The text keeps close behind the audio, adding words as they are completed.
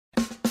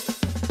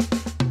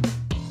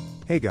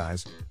Hey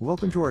guys,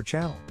 welcome to our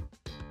channel.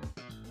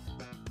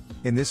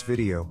 In this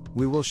video,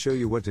 we will show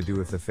you what to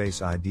do if the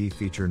Face ID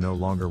feature no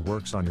longer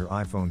works on your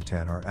iPhone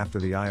X or after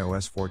the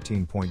iOS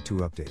 14.2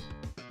 update.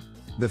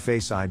 The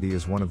Face ID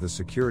is one of the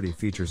security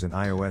features in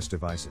iOS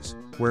devices,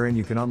 wherein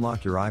you can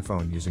unlock your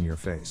iPhone using your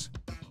face.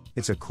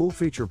 It's a cool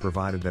feature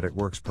provided that it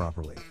works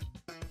properly.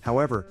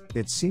 However,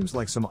 it seems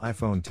like some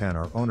iPhone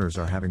X owners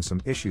are having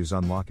some issues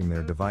unlocking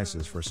their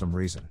devices for some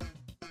reason.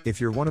 If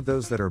you're one of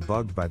those that are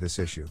bugged by this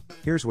issue,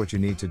 here's what you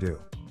need to do.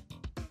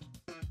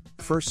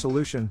 First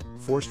solution,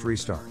 forced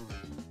restart.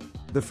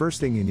 The first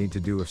thing you need to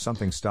do if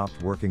something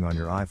stopped working on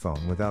your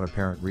iPhone without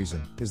apparent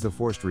reason, is the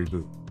forced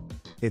reboot.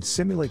 It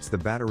simulates the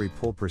battery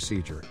pull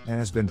procedure and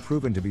has been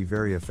proven to be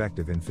very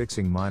effective in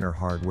fixing minor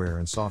hardware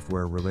and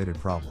software related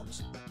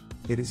problems.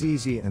 It is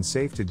easy and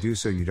safe to do,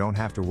 so you don't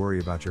have to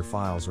worry about your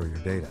files or your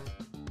data.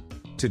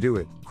 To do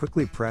it,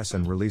 quickly press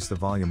and release the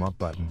volume up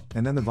button,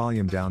 and then the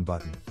volume down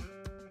button.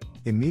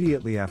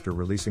 Immediately after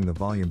releasing the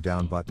volume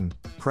down button,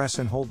 press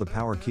and hold the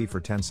power key for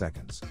 10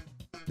 seconds.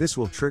 This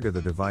will trigger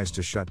the device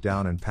to shut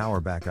down and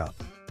power back up.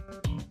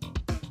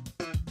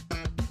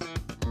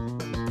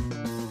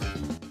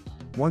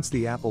 Once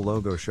the Apple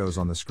logo shows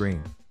on the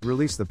screen,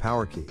 release the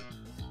power key.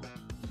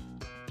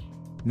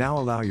 Now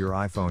allow your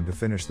iPhone to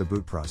finish the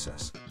boot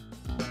process.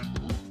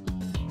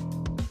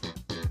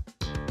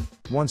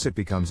 Once it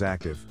becomes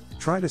active,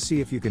 try to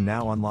see if you can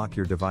now unlock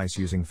your device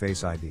using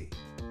Face ID.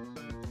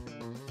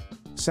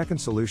 Second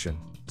solution,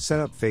 set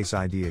up Face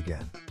ID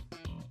again.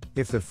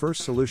 If the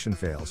first solution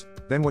fails,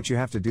 then what you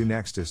have to do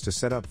next is to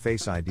set up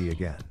Face ID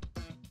again.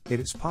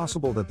 It is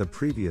possible that the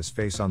previous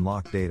Face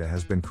Unlock data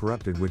has been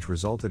corrupted, which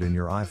resulted in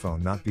your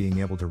iPhone not being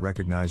able to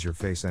recognize your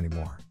face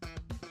anymore.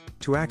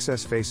 To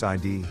access Face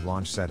ID,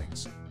 launch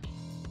Settings.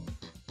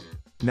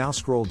 Now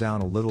scroll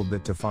down a little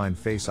bit to find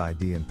Face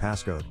ID and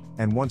passcode,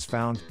 and once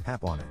found,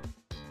 tap on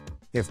it.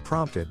 If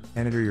prompted,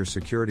 enter your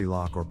security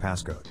lock or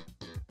passcode.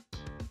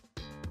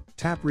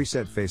 Tap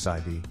Reset Face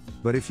ID,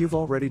 but if you've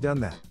already done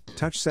that,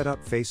 touch Set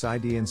up Face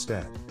ID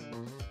instead.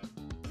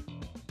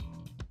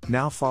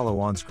 Now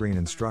follow on-screen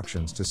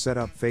instructions to set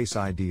up Face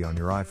ID on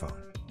your iPhone.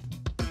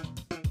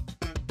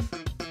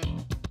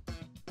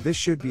 This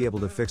should be able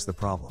to fix the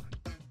problem.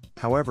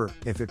 However,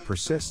 if it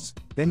persists,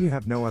 then you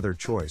have no other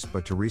choice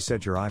but to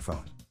reset your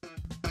iPhone.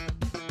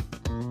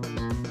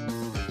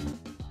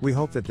 We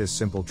hope that this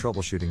simple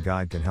troubleshooting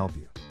guide can help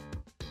you.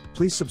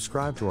 Please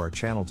subscribe to our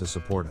channel to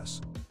support us.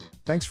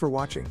 Thanks for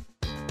watching.